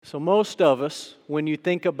So most of us, when you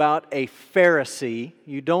think about a Pharisee,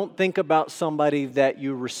 you don't think about somebody that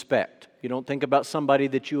you respect. You don't think about somebody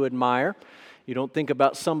that you admire. You don't think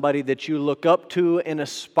about somebody that you look up to and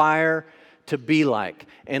aspire to be like.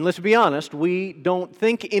 And let's be honest, we don't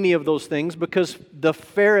think any of those things because the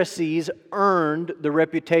Pharisees earned the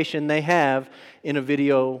reputation they have in a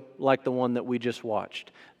video like the one that we just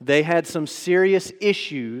watched. They had some serious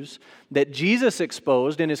issues that Jesus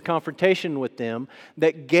exposed in His confrontation with them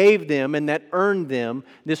that gave them and that earned them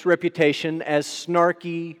this reputation as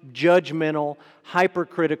snarky, judgmental,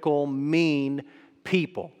 hypercritical, mean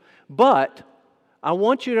people. But I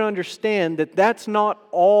want you to understand that that's not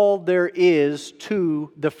all there is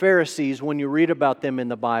to the Pharisees when you read about them in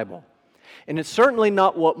the Bible. And it's certainly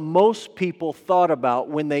not what most people thought about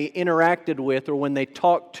when they interacted with or when they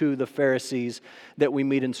talked to the Pharisees that we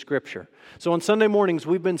meet in Scripture. So on Sunday mornings,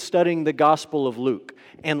 we've been studying the Gospel of Luke.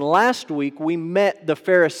 And last week, we met the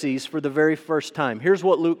Pharisees for the very first time. Here's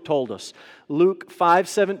what Luke told us. Luke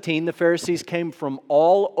 5:17, the Pharisees came from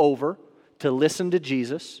all over to listen to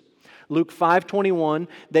Jesus. Luke 5:21,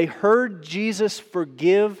 they heard Jesus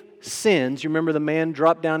forgive sins. You remember the man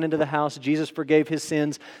dropped down into the house, Jesus forgave his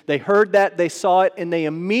sins. They heard that, they saw it, and they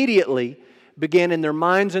immediately began in their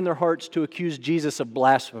minds and their hearts to accuse Jesus of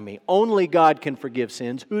blasphemy. Only God can forgive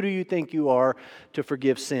sins. Who do you think you are to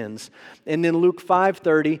forgive sins? And then Luke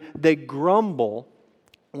 5:30, they grumble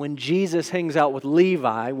when Jesus hangs out with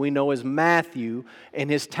Levi, we know as Matthew, and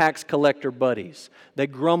his tax collector buddies. They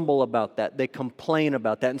grumble about that. They complain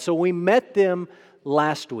about that. And so we met them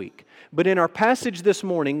last week. But in our passage this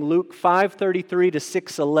morning, Luke 5:33 to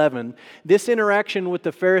 6:11, this interaction with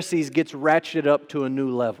the Pharisees gets ratcheted up to a new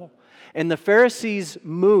level. And the Pharisees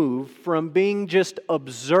move from being just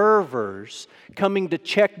observers, coming to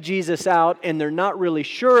check Jesus out, and they're not really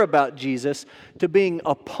sure about Jesus, to being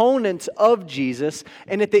opponents of Jesus.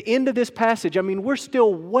 And at the end of this passage, we're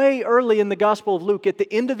still way early in the Gospel of Luke. At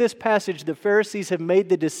the end of this passage, the Pharisees have made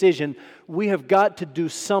the decision, we have got to do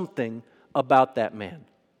something about that man.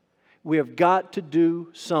 We have got to do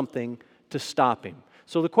something to stop him.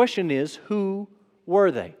 So the question is, who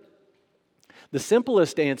were they? The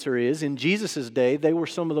simplest answer is, in Jesus' day, they were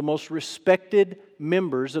some of the most respected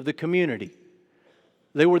members of the community.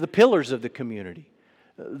 They were the pillars of the community.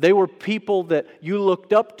 They were people that you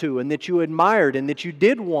looked up to and that you admired and that you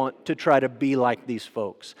did want to try to be like these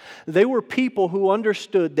folks. They were people who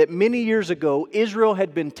understood that many years ago, Israel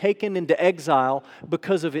had been taken into exile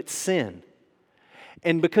because of its sin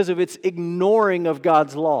and because of its ignoring of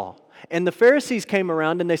God's law. And the Pharisees came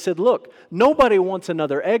around and they said, look, nobody wants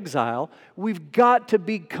another exile. We've got to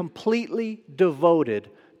be completely devoted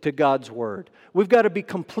to God's Word. We've got to be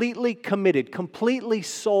completely committed, completely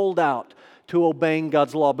sold out to obeying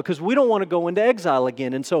God's law because we don't want to go into exile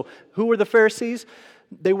again. And so who were the Pharisees?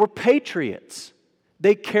 They were patriots.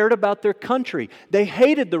 They cared about their country. They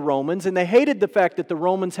hated the Romans, and they hated the fact that the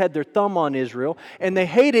Romans had their thumb on Israel, and they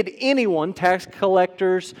hated anyone, tax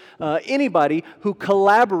collectors, anybody who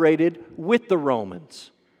collaborated with the Romans.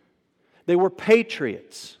 They were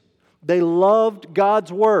patriots. They loved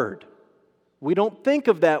God's Word. We don't think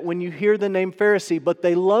of that when you hear the name Pharisee, but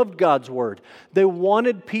they loved God's Word. They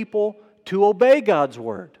wanted people to obey God's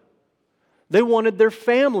Word. They wanted their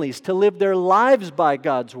families to live their lives by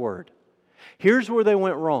God's Word. Here's where they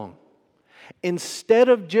went wrong. Instead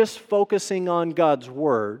of just focusing on God's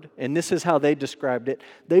Word, and this is how they described it,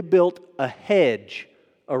 they built a hedge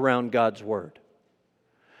around God's Word.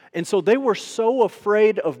 And so they were so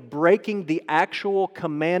afraid of breaking the actual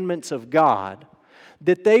commandments of God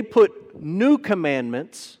that they put new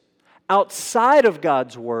commandments outside of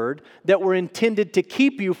God's Word that were intended to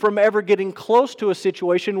keep you from ever getting close to a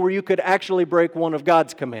situation where you could actually break one of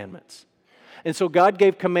God's commandments. And so God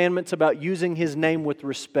gave commandments about using His name with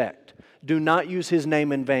respect. Do not use His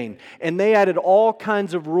name in vain. And they added all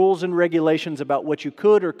kinds of rules and regulations about what you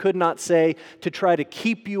could or could not say to try to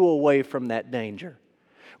keep you away from that danger.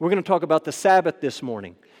 We're going to talk about the Sabbath this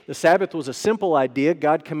morning. The Sabbath was a simple idea.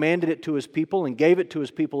 God commanded it to His people and gave it to His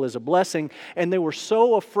people as a blessing. And they were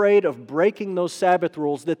so afraid of breaking those Sabbath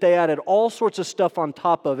rules that they added all sorts of stuff on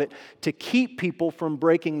top of it to keep people from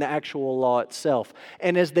breaking the actual law itself.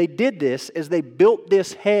 And as they did this, as they built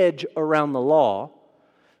this hedge around the law,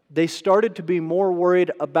 they started to be more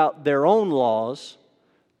worried about their own laws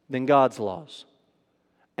than God's laws.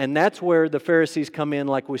 And that's where the Pharisees come in,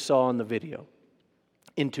 like we saw in the video,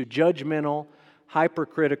 into judgmental,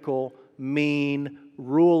 hypercritical, mean,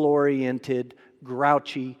 rule-oriented,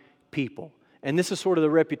 grouchy people. And this is sort of the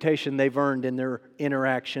reputation they've earned in their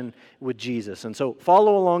interaction with Jesus. And so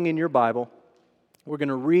follow along in your Bible. We're going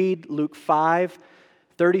to read Luke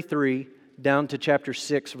 5:33. down to chapter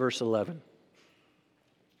 6, verse 11.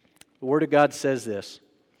 The Word of God says this.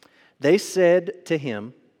 They said to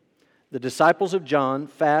him, "The disciples of John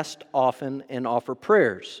fast often and offer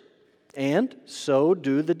prayers, and so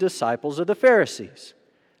do the disciples of the Pharisees.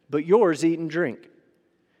 But yours eat and drink."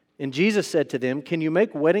 And Jesus said to them, "Can you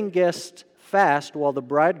make wedding guests fast while the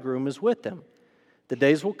bridegroom is with them? The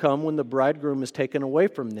days will come when the bridegroom is taken away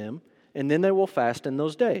from them, and then they will fast in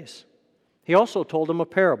those days." He also told them a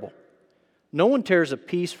parable. "No one tears a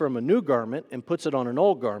piece from a new garment and puts it on an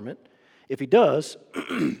old garment. If he does,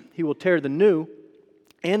 he will tear the new,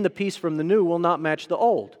 and the piece from the new will not match the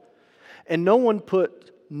old. And no one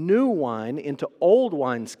put new wine into old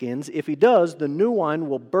wineskins. If he does, the new wine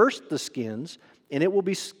will burst the skins, and it will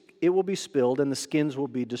be spilled, and the skins will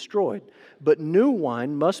be destroyed. But new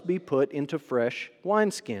wine must be put into fresh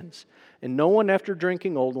wineskins. And no one after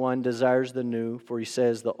drinking old wine desires the new, for he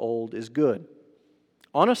says the old is good."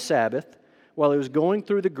 On a Sabbath, while he was going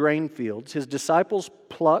through the grain fields, his disciples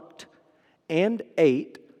plucked and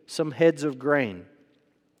ate some heads of grain,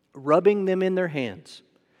 rubbing them in their hands.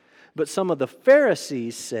 But some of the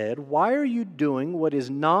Pharisees said, "Why are you doing what is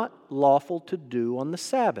not lawful to do on the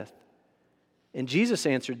Sabbath?" And Jesus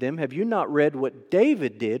answered them, "Have you not read what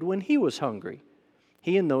David did when he was hungry,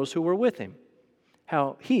 he and those who were with him?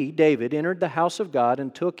 How he, David, entered the house of God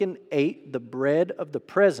and took and ate the bread of the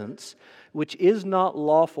presence, which is not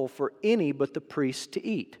lawful for any but the priests to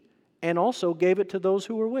eat, and also gave it to those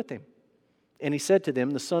who were with him. And he said to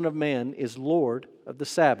them, 'The Son of Man is Lord of the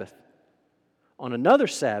Sabbath.' On another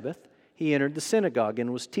Sabbath, he entered the synagogue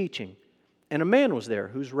and was teaching. And a man was there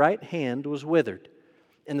whose right hand was withered.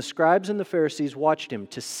 And the scribes and the Pharisees watched him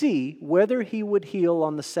to see whether he would heal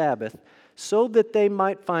on the Sabbath, so that they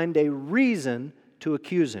might find a reason to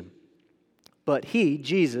accuse him. But he,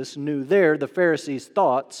 Jesus, knew the Pharisees'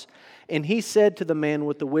 thoughts, and he said to the man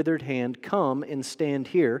with the withered hand, 'Come and stand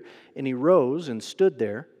here.' And he rose and stood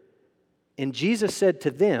there. And Jesus said to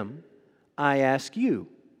them, 'I ask you,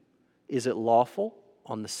 is it lawful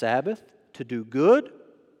on the Sabbath to do good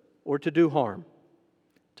or to do harm,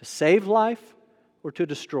 to save life or to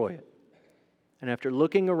destroy it?' And after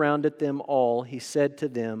looking around at them all, he said to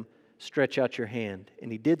them, 'Stretch out your hand.'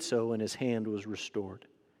 And he did so, and his hand was restored.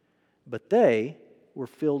 But they were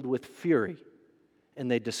filled with fury, and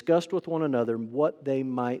they discussed with one another what they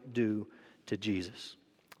might do to Jesus."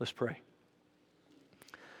 Let's pray.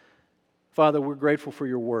 Father, we're grateful for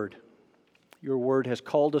your word. Your word has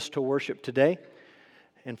called us to worship today.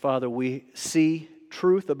 And Father, we see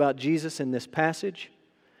truth about Jesus in this passage.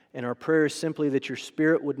 And our prayer is simply that your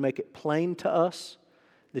Spirit would make it plain to us,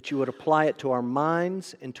 that you would apply it to our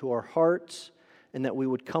minds and to our hearts, and that we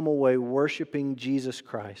would come away worshiping Jesus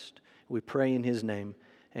Christ. We pray in his name.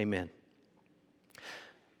 Amen.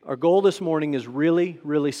 Our goal this morning is really,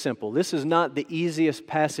 really simple. This is not the easiest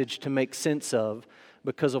passage to make sense of,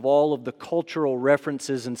 because of all of the cultural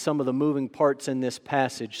references and some of the moving parts in this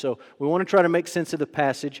passage. So we want to try to make sense of the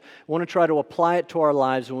passage. We want to try to apply it to our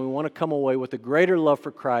lives, and we want to come away with a greater love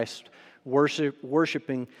for Christ,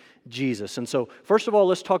 worshiping Jesus. And so, first of all,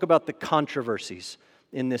 let's talk about the controversies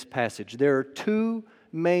in this passage. There are two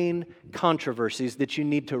main controversies that you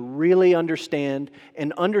need to really understand,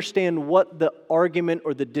 and understand what the argument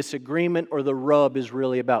or the disagreement or the rub is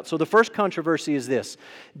really about. So the first controversy is this: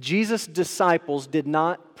 Jesus' disciples did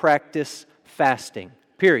not practice fasting,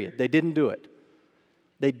 period. They didn't do it.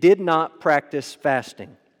 They did not practice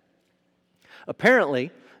fasting.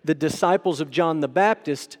 Apparently, the disciples of John the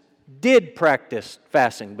Baptist did practice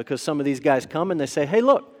fasting, because some of these guys come and they say, "Hey,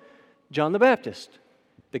 look, John the Baptist,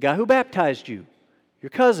 the guy who baptized you, your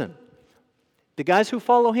cousin, the guys who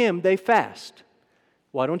follow him, they fast.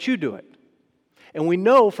 Why don't you do it?" And we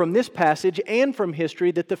know from this passage and from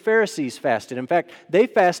history that the Pharisees fasted. In fact, they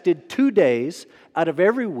fasted 2 days out of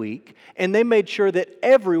every week, and they made sure that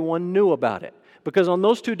everyone knew about it. Because on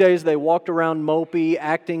those 2 days, they walked around mopey,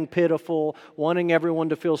 acting pitiful, wanting everyone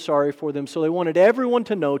to feel sorry for them. So they wanted everyone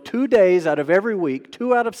to know 2 days out of every week,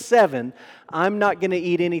 2 out of 7, I'm not going to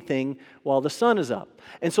eat anything while the sun is up.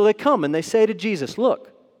 And so they come and they say to Jesus,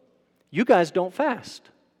 "Look, you guys don't fast.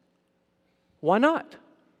 Why not?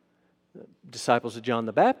 The disciples of John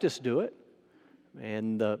the Baptist do it,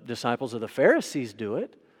 and the disciples of the Pharisees do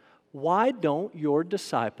it. Why don't your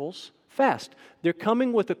disciples fast?" They're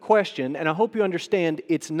coming with a question, and I hope you understand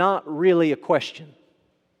it's not really a question.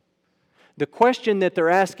 The question that they're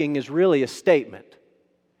asking is really a statement.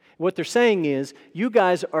 What they're saying is, you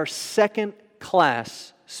guys are second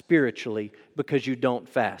class spiritually because you don't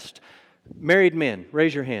fast. Married men,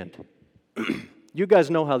 raise your hand. You guys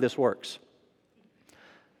know how this works.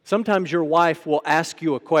 Sometimes your wife will ask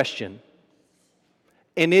you a question,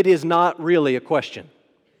 and it is not really a question.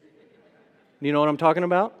 You know what I'm talking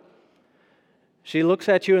about? She looks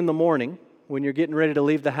at you in the morning when you're getting ready to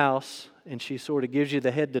leave the house, and she sort of gives you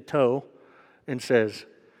the head to toe and says,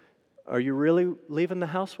 "Are you really leaving the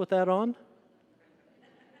house with that on?"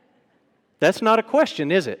 That's not a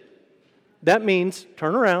question, is it? That means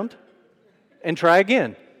turn around and try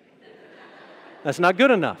again. That's not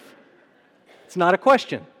good enough. It's not a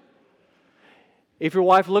question. If your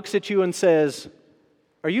wife looks at you and says,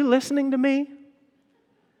 "Are you listening to me?"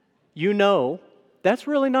 you know that's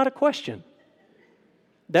really not a question.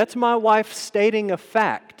 That's my wife stating a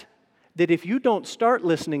fact that if you don't start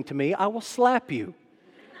listening to me, I will slap you.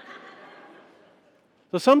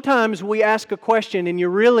 So sometimes we ask a question and you're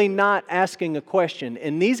really not asking a question.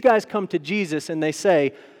 And these guys come to Jesus and they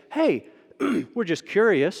say, "Hey, we're just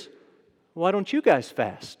curious. Why don't you guys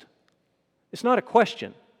fast?" It's not a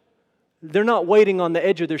question. They're not waiting on the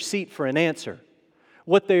edge of their seat for an answer.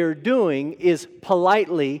 What they are doing is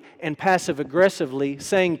politely and passive-aggressively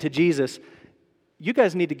saying to Jesus, "You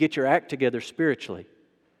guys need to get your act together spiritually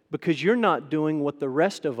because you're not doing what the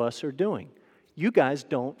rest of us are doing. You guys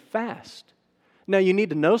don't fast." Now, you need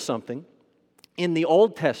to know something. In the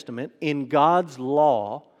Old Testament, in God's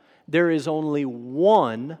law, there is only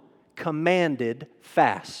one commanded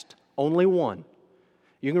fast. Only one.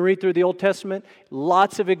 You can read through the Old Testament,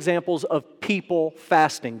 lots of examples of people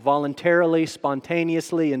fasting, voluntarily,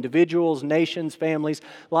 spontaneously, individuals, nations, families,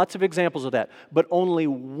 lots of examples of that. But only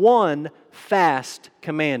one fast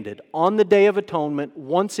commanded. On the Day of Atonement,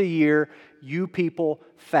 once a year, you people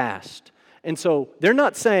fast. And so they're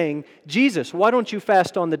not saying, "Jesus, why don't you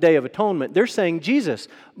fast on the Day of Atonement?" They're saying, "Jesus,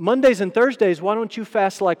 Mondays and Thursdays, why don't you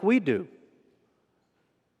fast like we do?"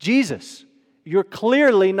 Jesus, you're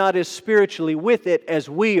clearly not as spiritually with it as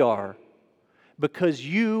we are because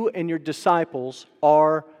you and your disciples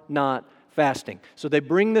are not fasting. So they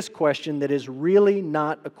bring this question that is really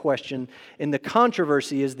not a question, and the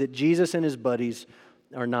controversy is that Jesus and his buddies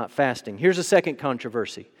are not fasting. Here's a second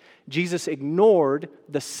controversy. Jesus ignored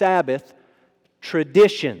the Sabbath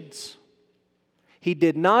traditions. He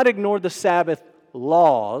did not ignore the Sabbath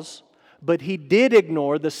laws, but he did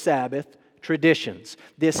ignore the Sabbath traditions.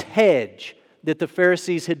 This hedge that the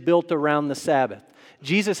Pharisees had built around the Sabbath.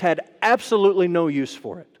 Jesus had absolutely no use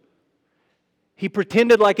for it. He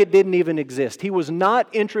pretended like it didn't even exist. He was not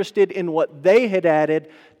interested in what they had added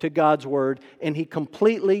to God's Word, and he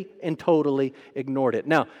completely and totally ignored it.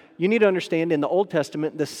 Now, you need to understand, in the Old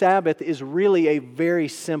Testament, the Sabbath is really a very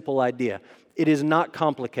simple idea. It is not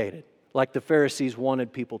complicated, like the Pharisees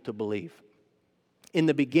wanted people to believe. In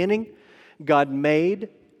the beginning, God made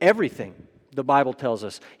everything. The Bible tells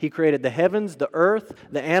us. He created the heavens, the earth,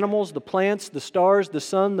 the animals, the plants, the stars, the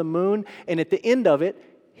sun, the moon, and at the end of it,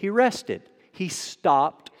 He rested. He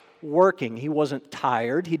stopped working. He wasn't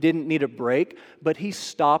tired. He didn't need a break, but He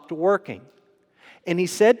stopped working. And He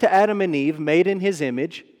said to Adam and Eve, made in His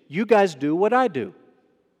image, "You guys do what I do.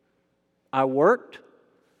 I worked,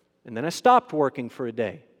 and then I stopped working for a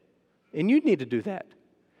day. And you need to do that.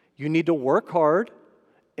 You need to work hard,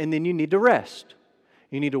 and then you need to rest.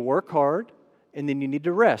 You need to work hard, and then you need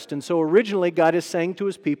to rest." And so originally God is saying to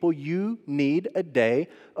His people, you need a day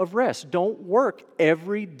of rest. Don't work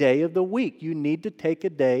every day of the week. You need to take a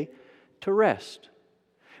day to rest.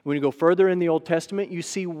 When you go further in the Old Testament, you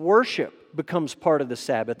see worship becomes part of the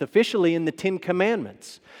Sabbath, officially in the Ten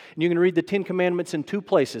Commandments. And you can read the Ten Commandments in two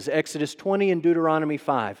places, Exodus 20 and Deuteronomy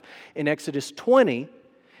 5. In Exodus 20,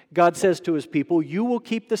 God says to His people, "You will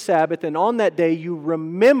keep the Sabbath, and on that day you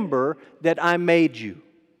remember that I made you.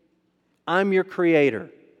 I'm your Creator.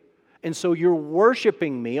 And so you're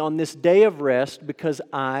worshiping me on this day of rest because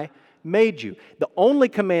I made you." The only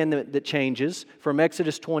commandment that changes from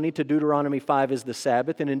Exodus 20 to Deuteronomy 5 is the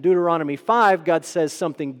Sabbath. And in Deuteronomy 5, God says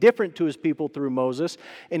something different to His people through Moses.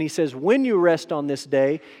 And He says, when you rest on this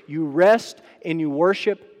day, you rest and you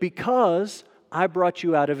worship because I brought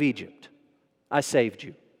you out of Egypt. I saved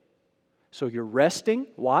you. So you're resting.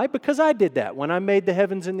 Why? Because I did that when I made the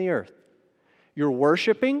heavens and the earth. You're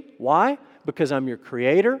worshiping. Why? Because I'm your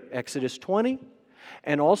Creator, Exodus 20,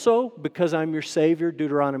 and also because I'm your Savior,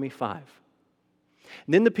 Deuteronomy 5.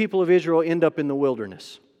 And then the people of Israel end up in the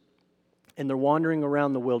wilderness, and they're wandering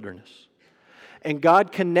around the wilderness. And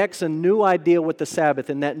God connects a new idea with the Sabbath,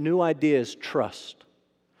 and that new idea is trust.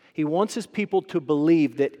 He wants His people to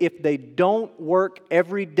believe that if they don't work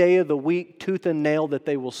every day of the week, tooth and nail, that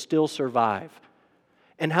they will still survive.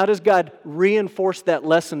 And how does God reinforce that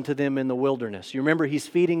lesson to them in the wilderness? You remember He's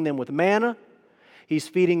feeding them with manna. He's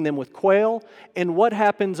feeding them with quail. And what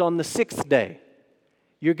happens on the sixth day?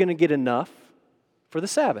 You're going to get enough for the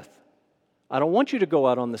Sabbath. I don't want you to go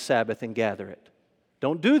out on the Sabbath and gather it.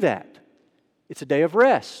 Don't do that. It's a day of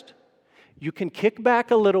rest. You can kick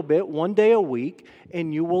back a little bit, one day a week,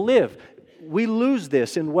 and you will live. We lose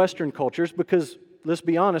this in Western cultures because, let's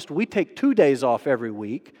be honest, we take 2 days off every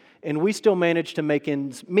week, and we still manage to make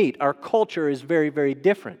ends meet. Our culture is very, very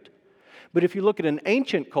different. But if you look at an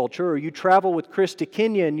ancient culture, or you travel with Chris to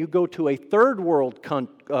Kenya and you go to a third world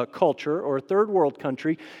culture or a third world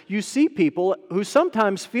country, you see people who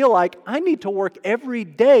sometimes feel like, I need to work every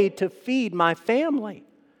day to feed my family.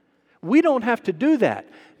 We don't have to do that.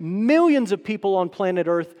 Millions of people on planet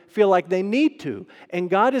Earth feel like they need to. And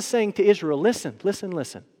God is saying to Israel,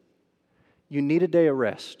 listen. You need a day of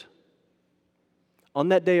rest. On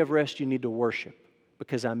that day of rest, you need to worship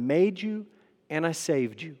because I made you and I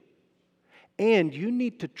saved you. And you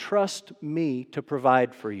need to trust me to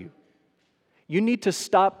provide for you. You need to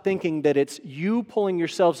stop thinking that it's you pulling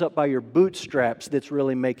yourselves up by your bootstraps that's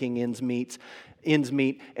really making ends meet,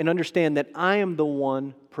 and understand that I am the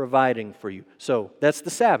one providing for you. So that's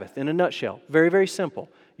the Sabbath in a nutshell. Very, very simple.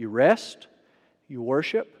 You rest, you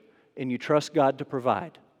worship, and you trust God to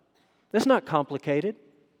provide. That's not complicated.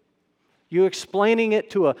 You explaining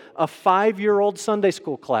it to a 5-year-old Sunday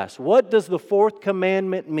school class. What does the fourth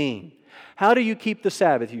commandment mean? How do you keep the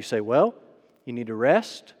Sabbath? You say, well, you need to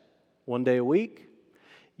rest 1 day a week.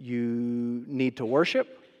 You need to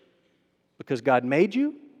worship because God made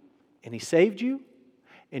you and He saved you.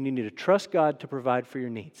 And you need to trust God to provide for your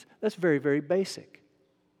needs. That's very, very basic.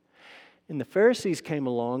 And the Pharisees came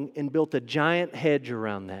along and built a giant hedge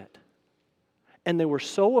around that. And they were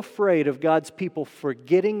so afraid of God's people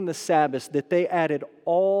forgetting the Sabbath that they added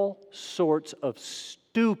all sorts of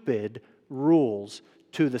stupid rules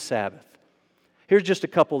to the Sabbath. Here's just a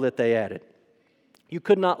couple that they added. You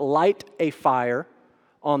could not light a fire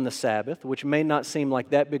on the Sabbath, which may not seem like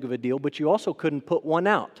that big of a deal, but you also couldn't put one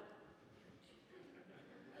out.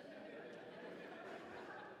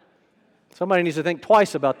 Somebody needs to think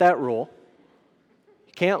twice about that rule.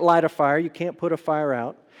 You can't light a fire. You can't put a fire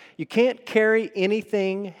out. You can't carry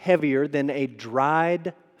anything heavier than a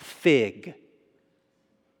dried fig.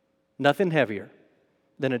 Nothing heavier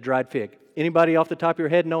than a dried fig. Anybody off the top of your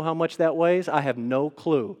head know how much that weighs? I have no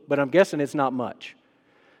clue, but I'm guessing it's not much.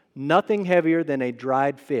 Nothing heavier than a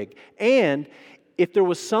dried fig. And if there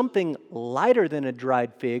was something lighter than a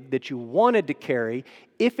dried fig that you wanted to carry,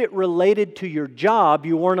 if it related to your job,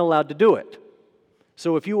 you weren't allowed to do it.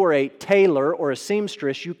 So if you were a tailor or a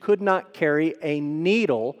seamstress, you could not carry a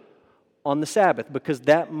needle on the Sabbath because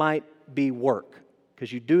that might be work.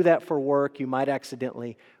 Because you do that for work, you might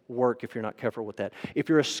accidentally work if you're not careful with that. If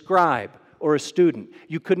you're a scribe or a student,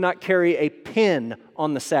 you could not carry a pen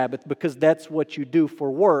on the Sabbath because that's what you do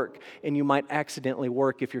for work, and you might accidentally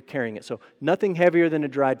work if you're carrying it. So nothing heavier than a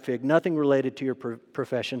dried fig, nothing related to your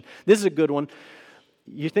profession. This is a good one.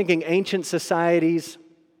 You're thinking ancient societies,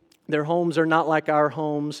 their homes are not like our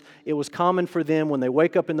homes. It was common for them when they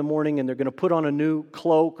wake up in the morning and they're going to put on a new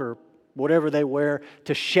cloak or whatever they wear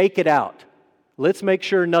to shake it out. Let's make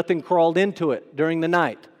sure nothing crawled into it during the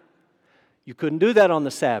night. You couldn't do that on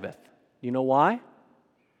the Sabbath. You know why?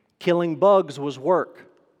 Killing bugs was work.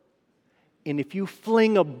 And if you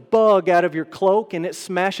fling a bug out of your cloak and it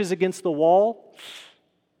smashes against the wall,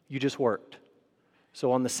 you just worked.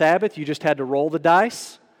 So on the Sabbath, you just had to roll the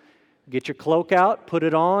dice, get your cloak out, put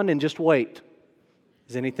it on, and just wait.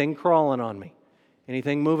 Is anything crawling on me?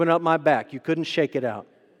 Anything moving up my back? You couldn't shake it out.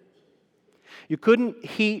 You couldn't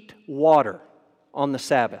heat water on the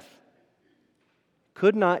Sabbath.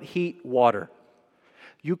 Could not heat water.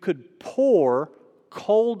 You could pour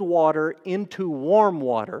cold water into warm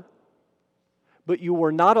water, but you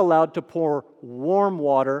were not allowed to pour warm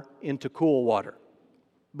water into cool water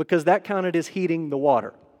because that counted as heating the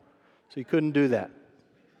water. So you couldn't do that.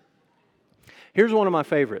 Here's one of my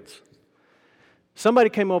favorites. Somebody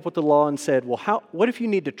came up with the law and said, well, what if you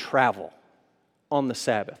need to travel on the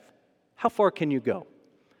Sabbath? How far can you go?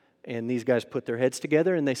 And these guys put their heads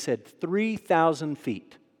together and they said 3,000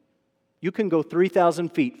 feet. You can go 3,000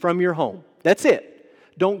 feet from your home. That's it.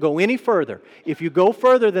 Don't go any further. If you go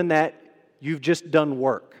further than that, you've just done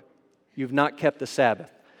work. You've not kept the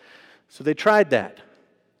Sabbath. So they tried that.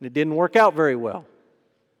 And it didn't work out very well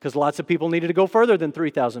because lots of people needed to go further than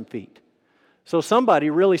 3,000 feet. So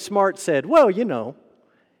somebody really smart said, well,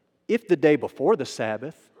 if the day before the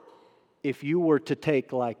Sabbath, if you were to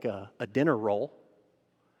take like a dinner roll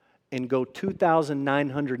and go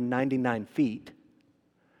 2,999 feet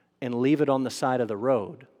and leave it on the side of the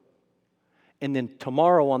road, and then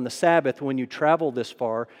tomorrow on the Sabbath when you travel this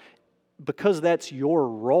far, because that's your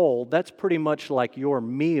roll, that's pretty much like your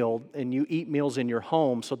meal, and you eat meals in your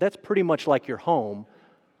home, so that's pretty much like your home.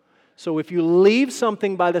 So if you leave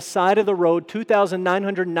something by the side of the road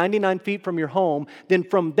 2,999 feet from your home, then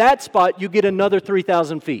from that spot you get another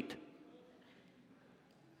 3,000 feet.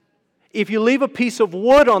 If you leave a piece of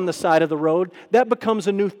wood on the side of the road, that becomes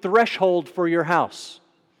a new threshold for your house.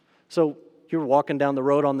 So you're walking down the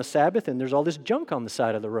road on the Sabbath and there's all this junk on the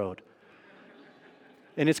side of the road.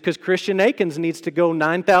 And it's because Christian Akins needs to go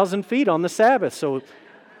 9,000 feet on the Sabbath. So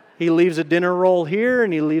he leaves a dinner roll here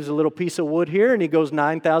and he leaves a little piece of wood here and he goes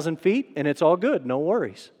 9,000 feet and it's all good, no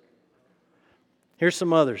worries. Here's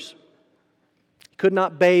some others. Could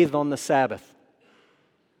not bathe on the Sabbath.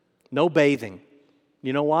 No bathing.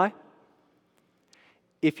 You know why?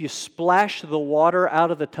 If you splash the water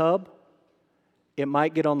out of the tub, it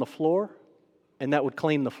might get on the floor, and that would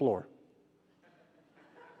clean the floor.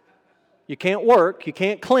 You can't work, you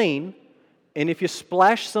can't clean, and if you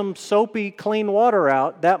splash some soapy, clean water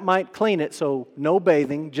out, that might clean it, so no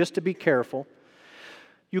bathing, just to be careful.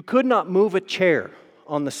 You could not move a chair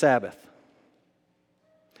on the Sabbath,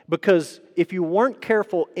 because if you weren't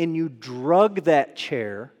careful and you drug that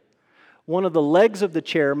chair, one of the legs of the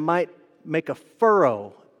chair might make a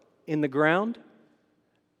furrow in the ground,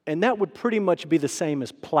 and that would pretty much be the same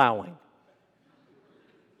as plowing.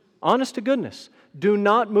 Honest to goodness, do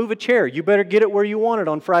not move a chair. You better get it where you want it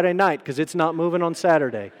on Friday night because it's not moving on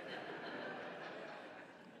Saturday.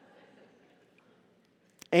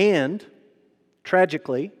 And,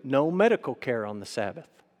 tragically, no medical care on the Sabbath.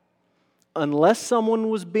 Unless someone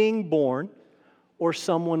was being born or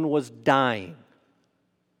someone was dying.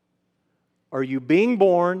 Are you being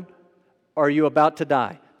born? Or are you about to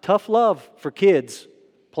die? Tough love for kids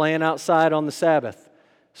playing outside on the Sabbath,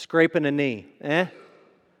 scraping a knee.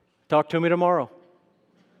 Talk to me tomorrow.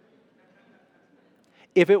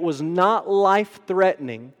 If it was not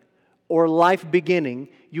life-threatening or life-beginning,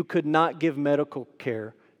 you could not give medical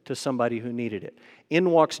care to somebody who needed it.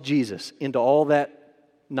 In walks Jesus into all that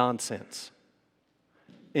nonsense.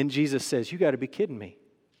 And Jesus says, "You got to be kidding me.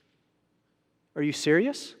 Are you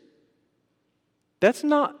serious? That's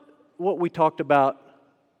not what we talked about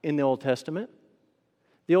in the Old Testament.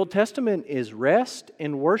 The Old Testament is rest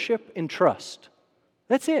and worship and trust.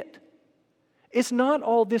 That's it. It's not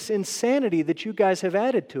all this insanity that you guys have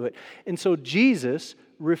added to it." And so Jesus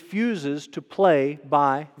refuses to play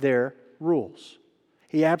by their rules.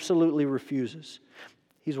 He absolutely refuses.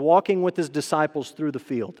 He's walking with his disciples through the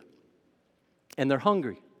field, and they're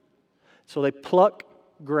hungry. So they pluck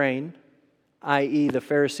grain, i.e. the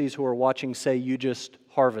Pharisees who are watching say, "You just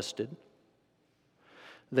harvested."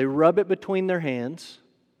 They rub it between their hands.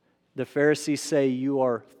 The Pharisees say, "You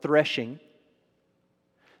are threshing."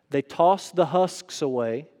 They toss the husks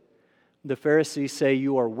away. The Pharisees say,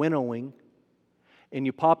 "You are winnowing." And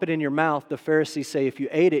you pop it in your mouth. The Pharisees say, "If you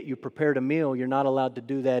ate it, you prepared a meal. You're not allowed to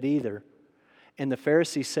do that either." And the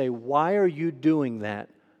Pharisees say, "Why are you doing that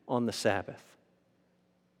on the Sabbath?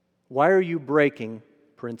 Why are you breaking,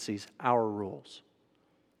 parentheses, our rules?"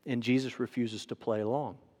 And Jesus refuses to play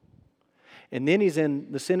along. And then he's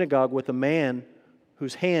in the synagogue with a man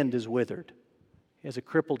whose hand is withered. He has a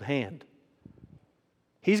crippled hand.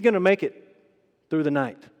 He's going to make it through the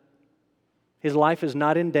night. His life is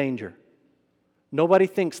not in danger. Nobody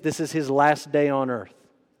thinks this is his last day on earth.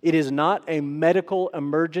 It is not a medical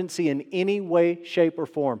emergency in any way, shape, or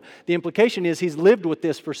form. The implication is he's lived with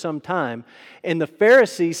this for some time, and the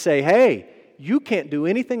Pharisees say, "Hey, you can't do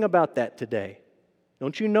anything about that today.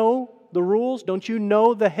 Don't you know the rules? Don't you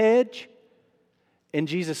know the hedge?" And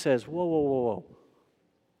Jesus says, "Whoa, whoa, whoa, whoa.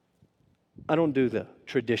 I don't do the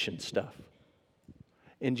tradition stuff."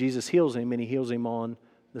 And Jesus heals him, and he heals him on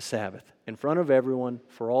the Sabbath in front of everyone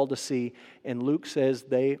for all to see. And Luke says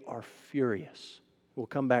they are furious. We'll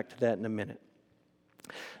come back to that in a minute.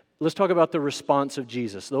 Let's talk about the response of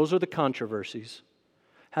Jesus. Those are the controversies.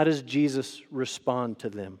 How does Jesus respond to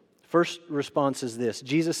them? First response is this.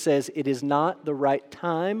 Jesus says it is not the right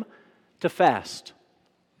time to fast.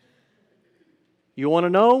 You want to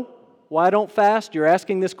know why I don't fast? You're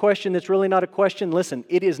asking this question that's really not a question. Listen,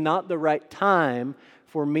 it is not the right time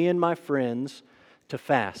for me and my friends to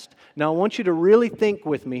fast. Now, I want you to really think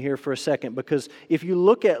with me here for a second, because if you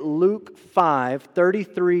look at Luke 5,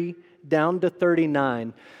 33 down to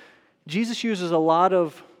 39, Jesus uses a lot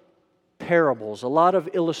of parables, a lot of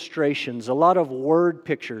illustrations, a lot of word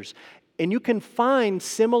pictures, and you can find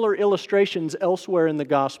similar illustrations elsewhere in the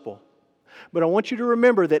gospel. But I want you to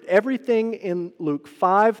remember that everything in Luke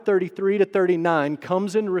 5, 33 to 39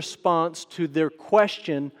 comes in response to their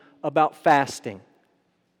question about fasting.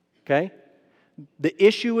 Okay? The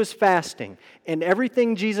issue is fasting. And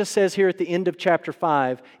everything Jesus says here at the end of chapter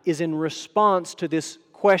 5 is in response to this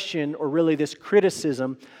question or really this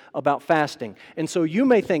criticism about fasting. And so you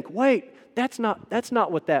may think, wait, that's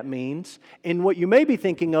not what that means. And what you may be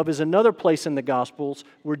thinking of is another place in the Gospels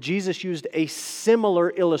where Jesus used a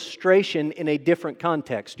similar illustration in a different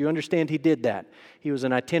context. Do you understand he did that? He was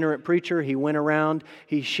an itinerant preacher. He went around,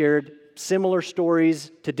 he shared similar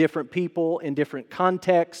stories to different people in different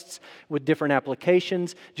contexts with different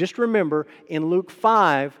applications. Just remember, in Luke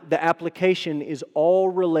 5, the application is all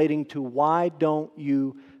relating to why don't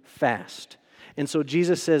you fast? And so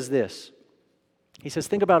Jesus says this. He says,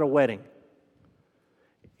 think about a wedding.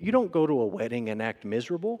 You don't go to a wedding and act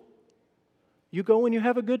miserable. You go and you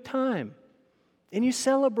have a good time. And you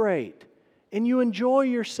celebrate. And you enjoy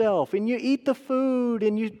yourself. And you eat the food.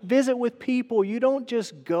 And you visit with people. You don't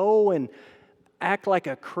just go and act like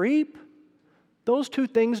a creep. Those two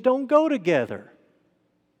things don't go together.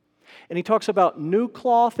 And he talks about new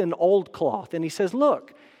cloth and old cloth. And he says,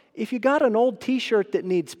 look, if you got an old t-shirt that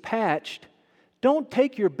needs patched, don't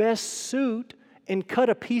take your best suit and cut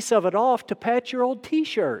a piece of it off to patch your old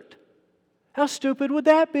t-shirt. How stupid would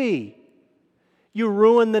that be? You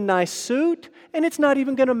ruin the nice suit, and it's not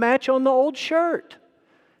even going to match on the old shirt.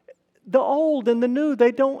 The old and the new,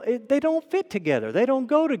 they don't fit together. They don't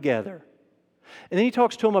go together. And then he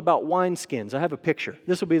talks to him about wineskins. I have a picture.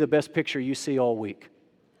 This will be the best picture you see all week.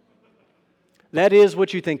 That is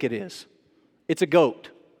what you think it is. It's a goat.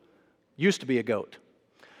 Used to be a goat.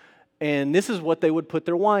 And this is what they would put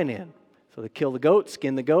their wine in. So they kill the goat,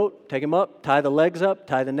 skin the goat, take him up, tie the legs up,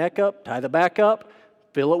 tie the neck up, tie the back up,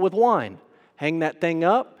 fill it with wine. Hang that thing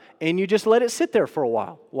up, and you just let it sit there for a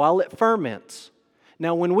while it ferments.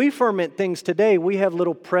 Now, when we ferment things today, we have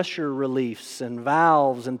little pressure reliefs and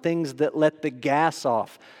valves and things that let the gas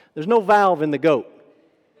off. There's no valve in the goat.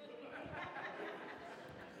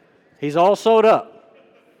 He's all sewed up.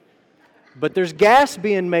 But there's gas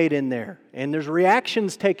being made in there, and there's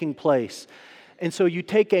reactions taking place. And so you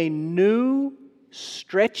take a new,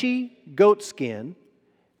 stretchy goat skin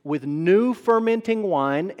with new fermenting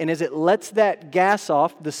wine, and as it lets that gas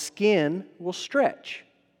off, the skin will stretch.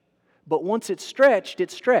 But once it's stretched,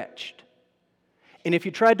 it's stretched. And if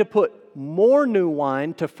you tried to put more new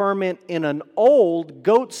wine to ferment in an old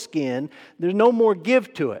goat skin, there's no more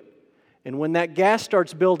give to it. And when that gas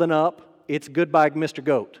starts building up, it's goodbye, Mr.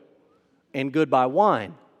 Goat, and goodbye,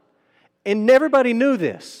 wine. And everybody knew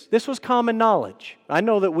this. This was common knowledge. I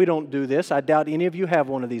know that we don't do this. I doubt any of you have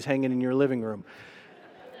one of these hanging in your living room.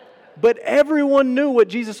 But everyone knew what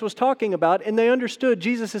Jesus was talking about, and they understood.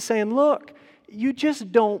 Jesus is saying, look, you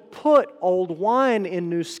just don't put old wine in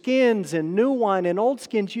new skins and new wine in old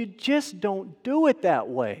skins. You just don't do it that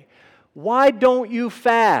way. Why don't you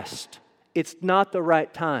fast? It's not the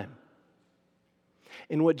right time.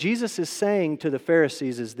 And what Jesus is saying to the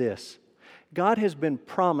Pharisees is this. God has been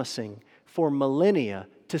promising for millennia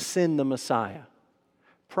to send the Messiah.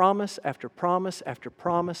 Promise after promise after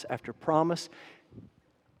promise after promise.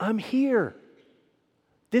 I'm here.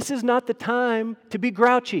 This is not the time to be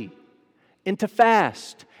grouchy and to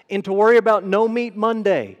fast and to worry about no meat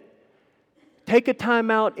Monday. Take a time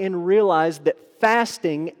out and realize that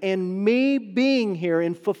fasting and me being here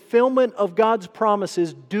in fulfillment of God's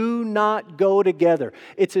promises do not go together.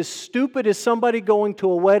 It's as stupid as somebody going to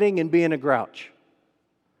a wedding and being a grouch.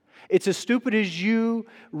 It's as stupid as you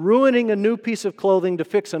ruining a new piece of clothing to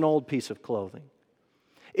fix an old piece of clothing.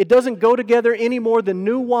 It doesn't go together any more than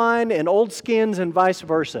new wine and old skins and vice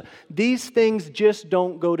versa. These things just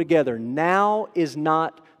don't go together. Now is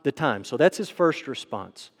not the time. So that's his first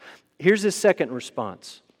response. Here's his second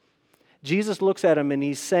response. Jesus looks at him and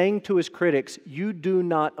he's saying to his critics, you do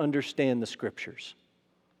not understand the Scriptures.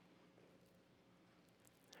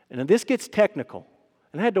 And this gets technical.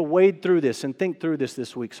 And I had to wade through this and think through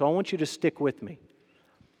this week, so I want you to stick with me.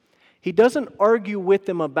 He doesn't argue with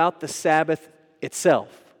them about the Sabbath itself.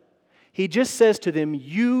 He just says to them,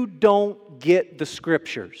 you don't get the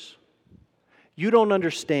Scriptures. You don't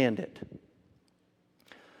understand it.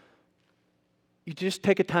 You just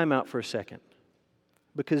take a time out for a second.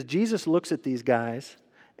 Because Jesus looks at these guys,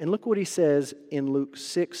 and look what he says in Luke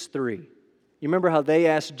 6:3. You remember how they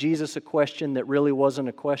asked Jesus a question that really wasn't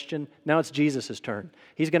a question? Now it's Jesus' turn.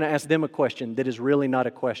 He's going to ask them a question that is really not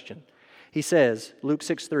a question. He says, Luke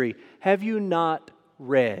 6:3, have you not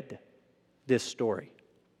read this story?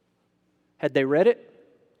 Had they read it?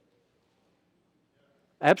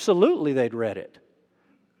 Absolutely they'd read it.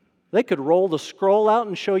 They could roll the scroll out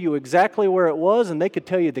and show you exactly where it was, and they could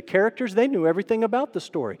tell you the characters. They knew everything about the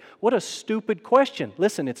story. What a stupid question.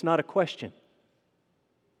 Listen, it's not a question.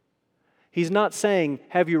 He's not saying,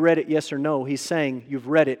 have you read it, yes or no? He's saying, you've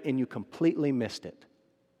read it and you completely missed it.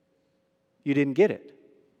 You didn't get it.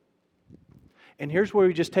 And here's where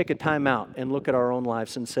we just take a time out and look at our own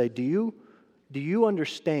lives and say, do you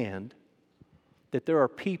understand that there are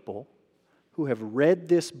people who have read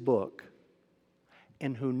this book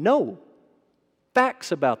and who know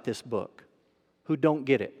facts about this book who don't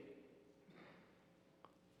get it?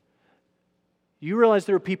 You realize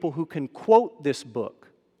there are people who can quote this book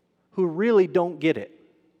who really don't get it.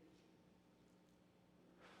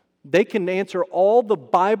 They can answer all the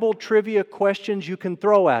Bible trivia questions you can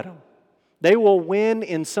throw at them. They will win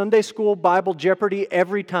in Sunday school Bible Jeopardy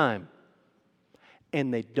every time.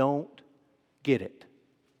 And they don't get it.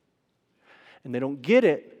 And they don't get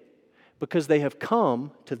it because they have come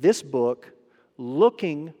to this book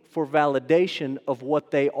looking for validation of what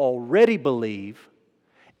they already believe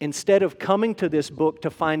instead of coming to this book to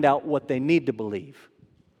find out what they need to believe.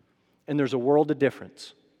 And there's a world of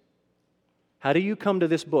difference. How do you come to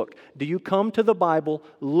this book? Do you come to the Bible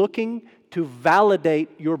looking to validate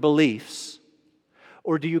your beliefs?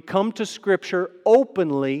 Or do you come to Scripture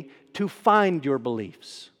openly to find your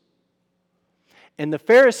beliefs? And the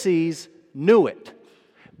Pharisees knew it,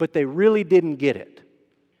 but they really didn't get it.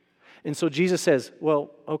 And so Jesus says,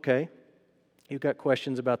 well, okay, you've got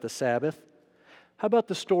questions about the Sabbath. How about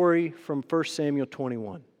the story from 1 Samuel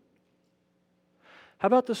 21? How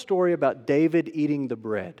about the story about David eating the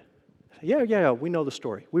bread? Yeah, we know the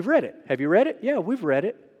story. We've read it. Have you read it? Yeah, we've read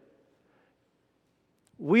it.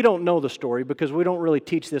 We don't know the story because we don't really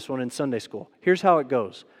teach this one in Sunday school. Here's how it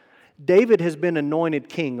goes. David has been anointed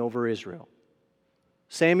king over Israel.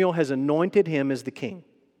 Samuel has anointed him as the king.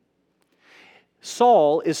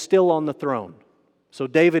 Saul is still on the throne. So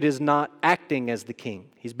David is not acting as the king.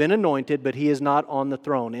 He's been anointed, but he is not on the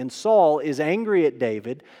throne. And Saul is angry at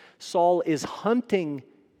David. Saul is hunting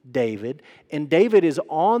David, and David is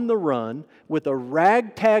on the run with a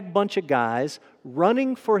ragtag bunch of guys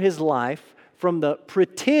running for his life from the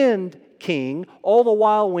pretend king, all the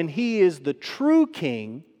while when he is the true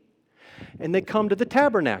king. And they come to the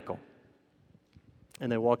tabernacle.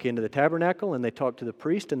 And they walk into the tabernacle and they talk to the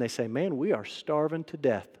priest and they say, man, we are starving to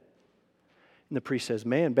death. And the priest says,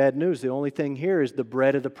 man, bad news. The only thing here is the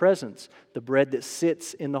bread of the presence, the bread that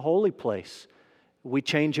sits in the holy place. We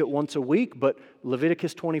change it once a week, but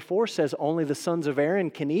Leviticus 24 says only the sons of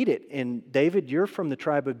Aaron can eat it. And David, you're from the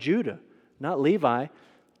tribe of Judah, not Levi.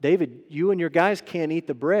 David, you and your guys can't eat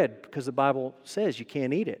the bread because the Bible says you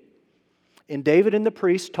can't eat it. And David and the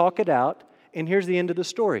priest talk it out, and here's the end of the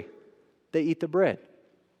story. They eat the bread.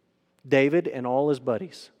 David and all his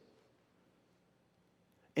buddies.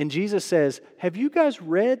 And Jesus says, have you guys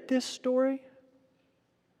read this story?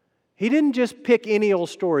 He didn't just pick any old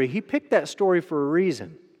story. He picked that story for a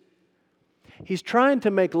reason. He's trying to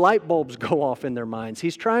make light bulbs go off in their minds.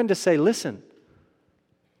 He's trying to say, listen,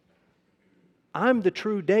 I'm the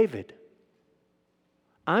true David.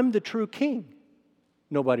 I'm the true king.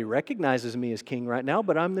 Nobody recognizes me as king right now,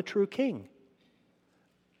 but I'm the true king.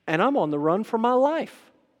 And I'm on the run for my life.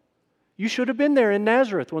 You should have been there in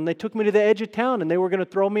Nazareth when they took me to the edge of town and they were going to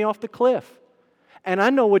throw me off the cliff. And I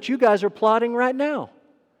know what you guys are plotting right now.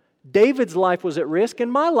 David's life was at risk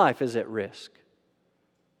and my life is at risk.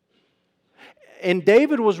 And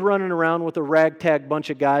David was running around with a ragtag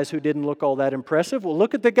bunch of guys who didn't look all that impressive. Well,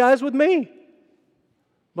 look at the guys with me.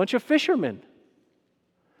 Bunch of fishermen.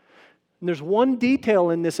 And there's one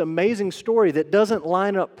detail in this amazing story that doesn't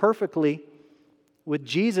line up perfectly with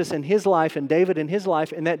Jesus and his life and David and his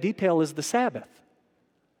life, and that detail is the Sabbath.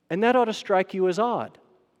 And that ought to strike you as odd,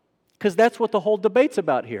 because that's what the whole debate's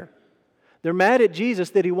about here. They're mad at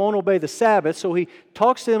Jesus that he won't obey the Sabbath, so he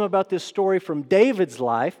talks to them about this story from David's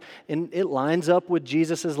life, and it lines up with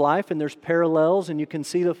Jesus' life, and there's parallels, and you can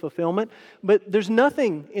see the fulfillment. But there's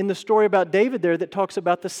nothing in the story about David there that talks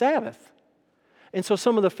about the Sabbath. And so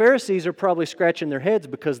some of the Pharisees are probably scratching their heads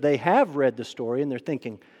because they have read the story, and they're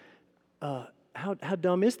thinking, how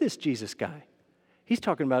dumb is this Jesus guy? He's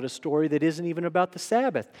talking about a story that isn't even about the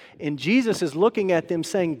Sabbath. And Jesus is looking at them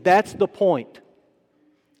saying, that's the point.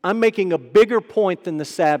 I'm making a bigger point than the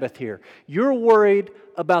Sabbath here. You're worried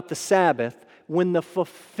about the Sabbath when the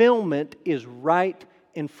fulfillment is right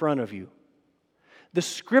in front of you. The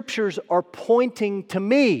Scriptures are pointing to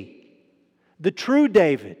me, the true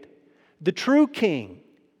David, the true King.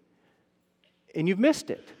 And you've missed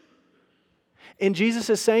it. And Jesus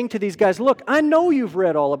is saying to these guys, look, I know you've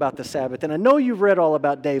read all about the Sabbath, and I know you've read all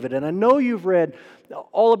about David, and I know you've read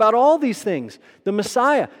all about all these things. The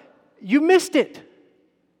Messiah, you missed it.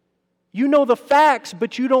 You know the facts,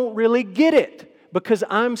 but you don't really get it because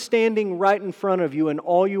I'm standing right in front of you and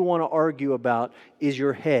all you want to argue about is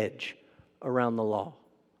your hedge around the law.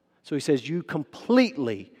 So he says, you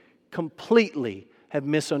completely have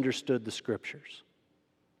misunderstood the Scriptures.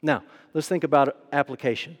 Now, let's think about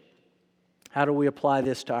application. How do we apply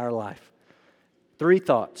this to our life? 3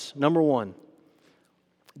 thoughts. Number 1,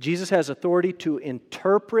 Jesus has authority to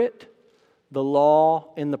interpret the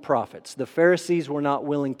law and the prophets. The Pharisees were not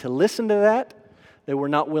willing to listen to that. They were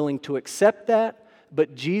not willing to accept that.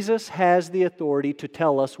 But Jesus has the authority to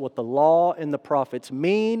tell us what the law and the prophets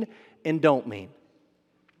mean and don't mean.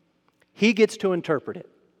 He gets to interpret it.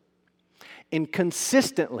 And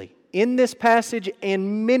consistently, in this passage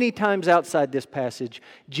and many times outside this passage,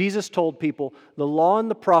 Jesus told people the law and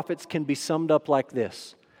the prophets can be summed up like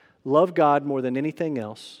this: love God more than anything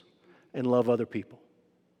else and love other people.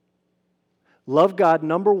 Love God,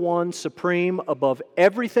 number 1, supreme above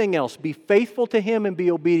everything else. Be faithful to Him and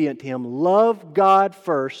be obedient to Him. Love God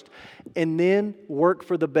first, and then work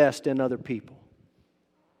for the best in other people.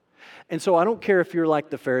 And so I don't care if you're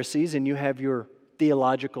like the Pharisees and you have your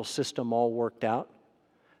theological system all worked out.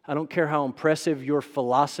 I don't care how impressive your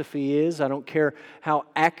philosophy is. I don't care how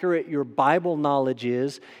accurate your Bible knowledge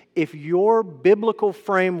is. If your biblical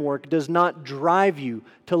framework does not drive you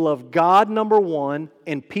to love God, number 1,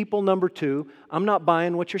 and people, number 2, I'm not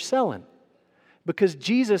buying what you're selling. Because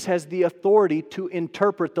Jesus has the authority to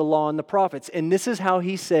interpret the law and the prophets. And this is how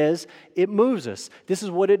He says it moves us. This is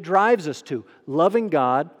what it drives us to: loving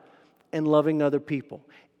God and loving other people.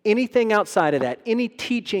 Anything outside of that, any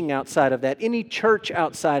teaching outside of that, any church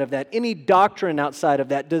outside of that, any doctrine outside of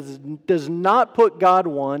that does not put God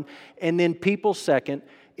 1 and then people 2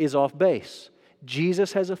 is off base.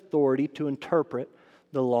 Jesus has authority to interpret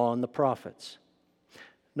the law and the prophets.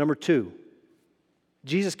 Number 2,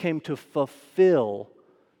 Jesus came to fulfill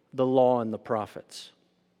the law and the prophets.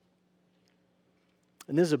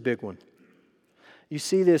 And this is a big one. You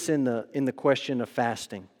see this in the question of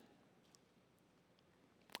fasting.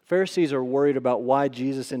 Pharisees are worried about why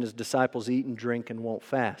Jesus and His disciples eat and drink and won't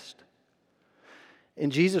fast.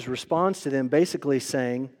 And Jesus responds to them basically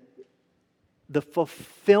saying, the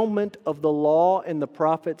fulfillment of the law and the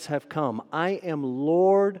prophets have come. I am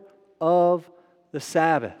Lord of the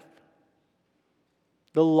Sabbath.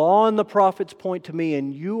 The law and the prophets point to me,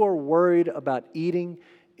 and you are worried about eating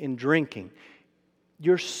and drinking.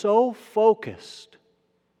 You're so focused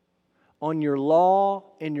on your law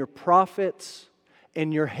and your prophets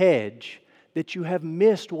and your hedge that you have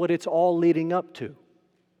missed what it's all leading up to.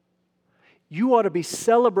 You ought to be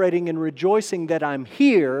celebrating and rejoicing that I'm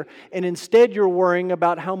here, and instead you're worrying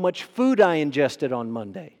about how much food I ingested on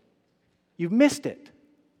Monday. You've missed it.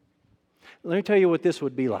 Let me tell you what this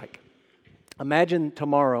would be like. Imagine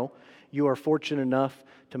tomorrow you are fortunate enough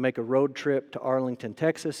to make a road trip to Arlington,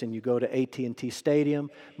 Texas, and you go to AT&T Stadium,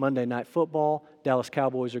 Monday Night Football. Dallas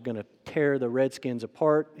Cowboys are going to tear the Redskins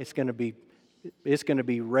apart. It's going to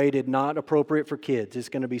be rated not appropriate for kids. It's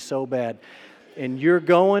going to be so bad. And you're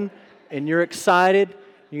going, and you're excited.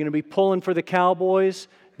 You're going to be pulling for the Cowboys.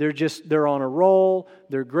 They're on a roll.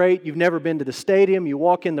 They're great. You've never been to the stadium. You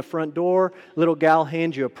walk in the front door. Little gal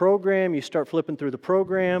hands you a program. You start flipping through the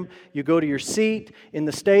program. You go to your seat in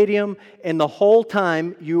the stadium, and the whole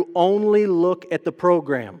time you only look at the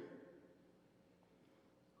program.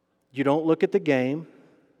 You don't look at the game.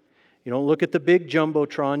 You don't look at the big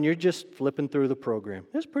jumbotron. You're just flipping through the program.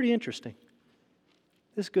 It's pretty interesting.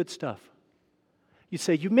 This is good stuff. You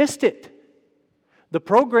say, you missed it. The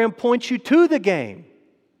program points you to the game.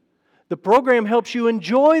 The program helps you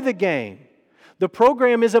enjoy the game. The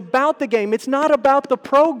program is about the game. It's not about the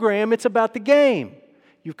program, it's about the game.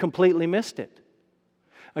 You've completely missed it.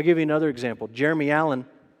 I'll give you another example. Jeremy Allen,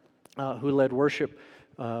 who led worship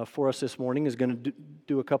for us this morning, is going to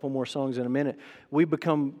do a couple more songs in a minute. We've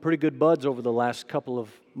become pretty good buds over the last couple of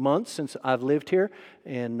months since I've lived here,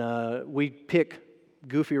 and we pick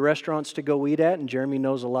goofy restaurants to go eat at, and Jeremy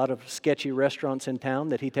knows a lot of sketchy restaurants in town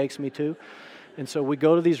that he takes me to. And so we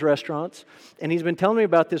go to these restaurants, and he's been telling me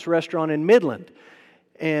about this restaurant in Midland.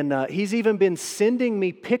 And he's even been sending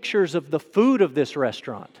me pictures of the food of this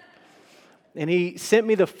restaurant. And he sent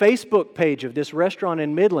me the Facebook page of this restaurant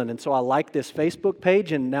in Midland. And so I like this Facebook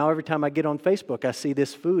page, and now every time I get on Facebook, I see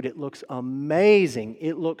this food. It looks amazing.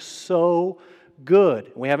 It looks so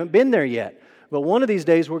good. We haven't been there yet, but one of these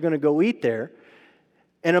days we're going to go eat there.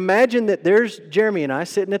 And imagine that there's Jeremy and I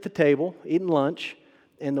sitting at the table eating lunch,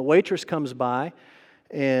 and the waitress comes by,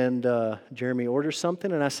 and Jeremy orders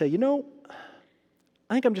something, and I say,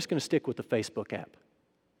 I think I'm just going to stick with the Facebook app.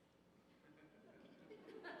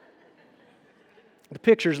 The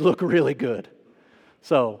pictures look really good.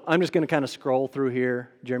 So I'm just going to kind of scroll through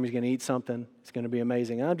here. Jeremy's going to eat something. It's going to be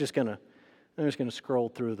amazing. I'm just going to scroll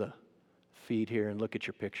through the feed here and look at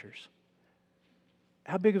your pictures.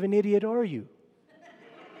 How big of an idiot are you?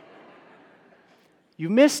 You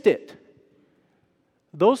missed it.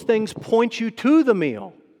 Those things point you to the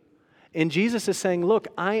meal. And Jesus is saying, look,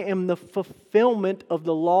 I am the fulfillment of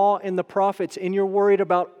the law and the prophets, and you're worried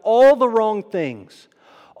about all the wrong things.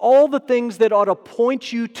 All the things that ought to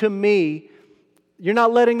point you to me, you're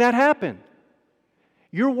not letting that happen.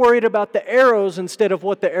 You're worried about the arrows instead of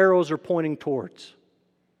what the arrows are pointing towards.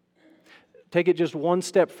 Take it just one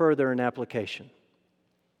step further in application.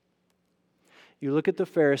 You look at the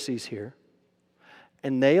Pharisees here,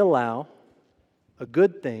 and they allow a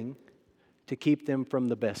good thing to keep them from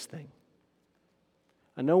the best thing.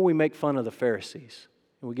 I know we make fun of the Pharisees,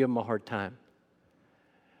 and we give them a hard time.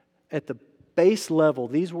 At the base level,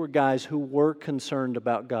 these were guys who were concerned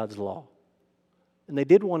about God's law. And they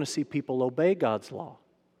did want to see people obey God's law.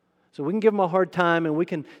 So we can give them a hard time, and we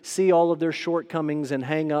can see all of their shortcomings and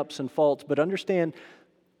hang-ups and faults, but understand,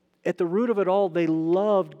 at the root of it all, they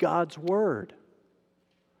loved God's Word.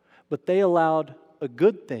 But they allowed a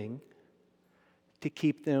good thing to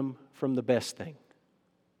keep them from the best thing.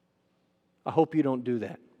 I hope you don't do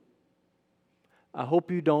that. I hope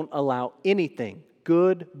you don't allow anything,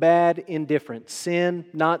 good, bad, indifferent, sin,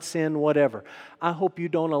 not sin, whatever. I hope you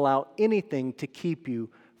don't allow anything to keep you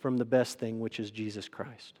from the best thing, which is Jesus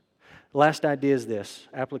Christ. The last idea is this,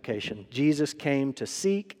 application. Jesus came to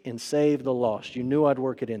seek and save the lost. You knew I'd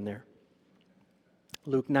work it in there.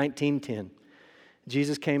 Luke 19:10.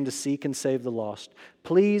 Jesus came to seek and save the lost.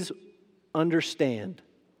 Please understand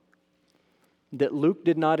that Luke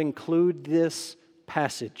did not include this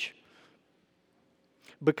passage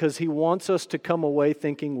because he wants us to come away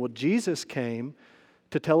thinking, well, Jesus came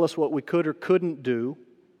to tell us what we could or couldn't do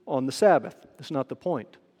on the Sabbath. That's not the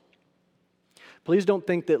point. Please don't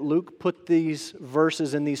think that Luke put these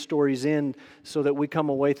verses and these stories in so that we come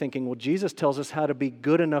away thinking, well, Jesus tells us how to be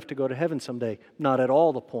good enough to go to heaven someday. Not at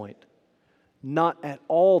all the point. Not at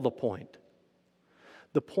all the point.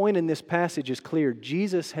 The point in this passage is clear.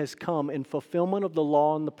 Jesus has come in fulfillment of the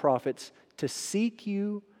law and the prophets to seek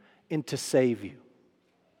you and to save you.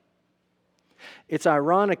 It's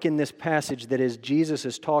ironic in this passage that as Jesus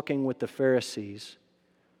is talking with the Pharisees,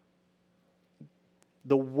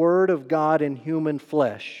 the Word of God in human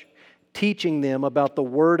flesh, teaching them about the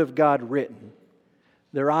Word of God written,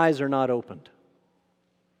 their eyes are not opened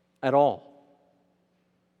at all.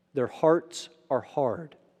 Their hearts are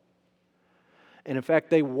hard. And in fact,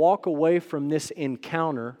 they walk away from this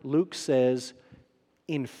encounter, Luke says,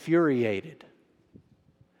 infuriated.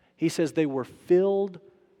 He says they were filled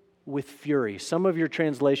with fury. Some of your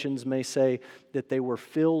translations may say that they were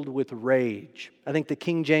filled with rage. I think the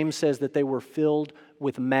King James says that they were filled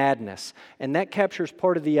with madness. And that captures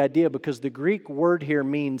part of the idea because the Greek word here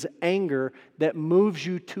means anger that moves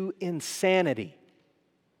you to insanity.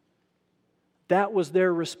 That was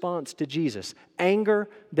their response to Jesus. Anger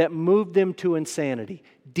that moved them to insanity.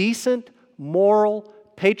 Decent, moral,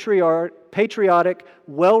 patriotic,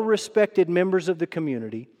 well-respected members of the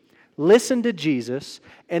community listen to Jesus,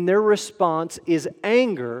 and their response is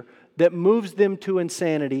anger that moves them to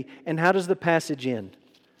insanity. And how does the passage end?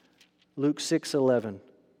 Luke 6:11.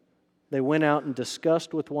 They went out and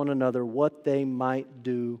discussed with one another what they might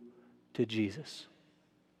do to Jesus.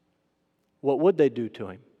 What would they do to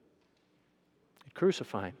Him?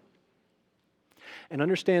 Crucify Him. And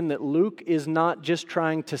understand that Luke is not just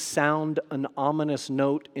trying to sound an ominous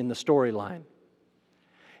note in the storyline.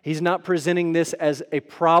 He's not presenting this as a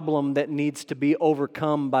problem that needs to be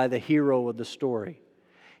overcome by the hero of the story.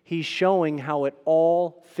 He's showing how it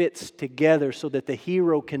all fits together so that the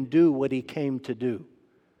hero can do what he came to do.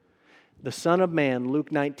 The Son of Man, Luke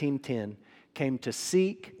 19:10, came to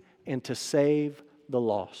seek and to save the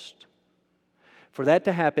lost. For that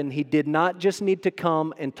to happen, He did not just need to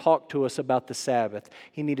come and talk to us about the Sabbath.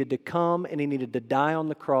 He needed to come and He needed to die on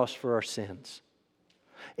the cross for our sins.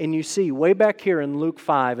 And you see, way back here in Luke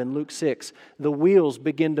 5 and Luke 6, the wheels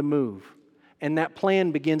begin to move. And that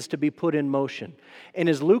plan begins to be put in motion. And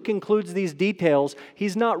as Luke includes these details,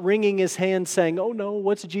 he's not wringing his hands saying, oh no,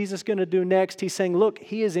 what's Jesus going to do next? He's saying, look,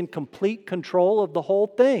 He is in complete control of the whole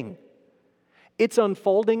thing. It's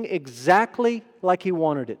unfolding exactly like He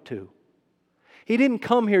wanted it to. He didn't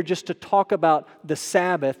come here just to talk about the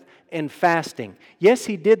Sabbath and fasting. Yes,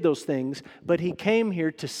 He did those things, but He came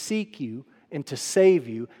here to seek you and to save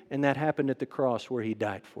you, and that happened at the cross where He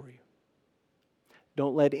died for you.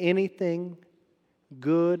 Don't let anything,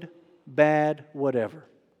 good, bad, whatever,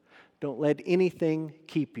 don't let anything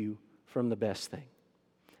keep you from the best thing.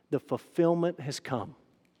 The fulfillment has come.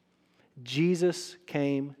 Jesus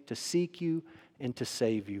came to seek you and to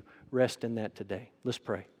save you. Rest in that today. Let's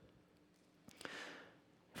pray.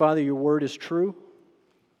 Father, Your Word is true.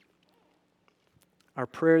 Our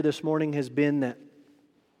prayer this morning has been that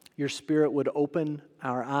Your Spirit would open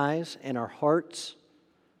our eyes and our hearts.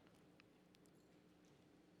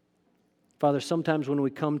 Father, sometimes when we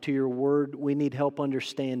come to your word, we need help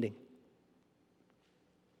understanding.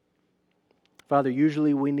 Father,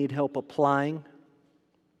 usually we need help applying.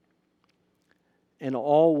 And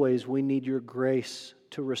always we need your grace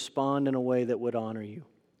to respond in a way that would honor you.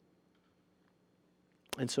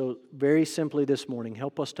 And so, very simply this morning,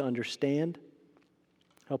 help us to understand,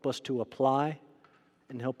 help us to apply,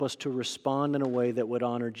 and help us to respond in a way that would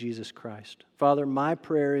honor Jesus Christ. Father, my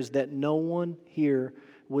prayer is that no one here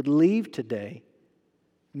would leave today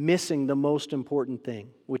missing the most important thing,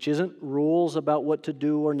 which isn't rules about what to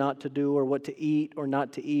do or not to do, or what to eat or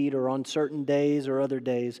not to eat, or on certain days or other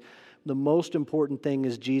days. The most important thing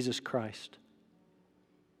is Jesus Christ.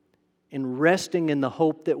 And resting in the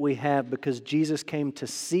hope that we have because Jesus came to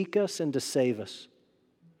seek us and to save us.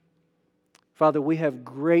 Father, we have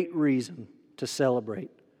great reason to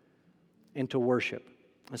celebrate and to worship.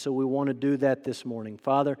 And so we want to do that this morning.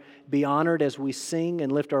 Father, be honored as we sing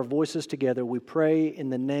and lift our voices together. We pray in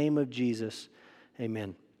the name of Jesus.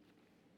 Amen.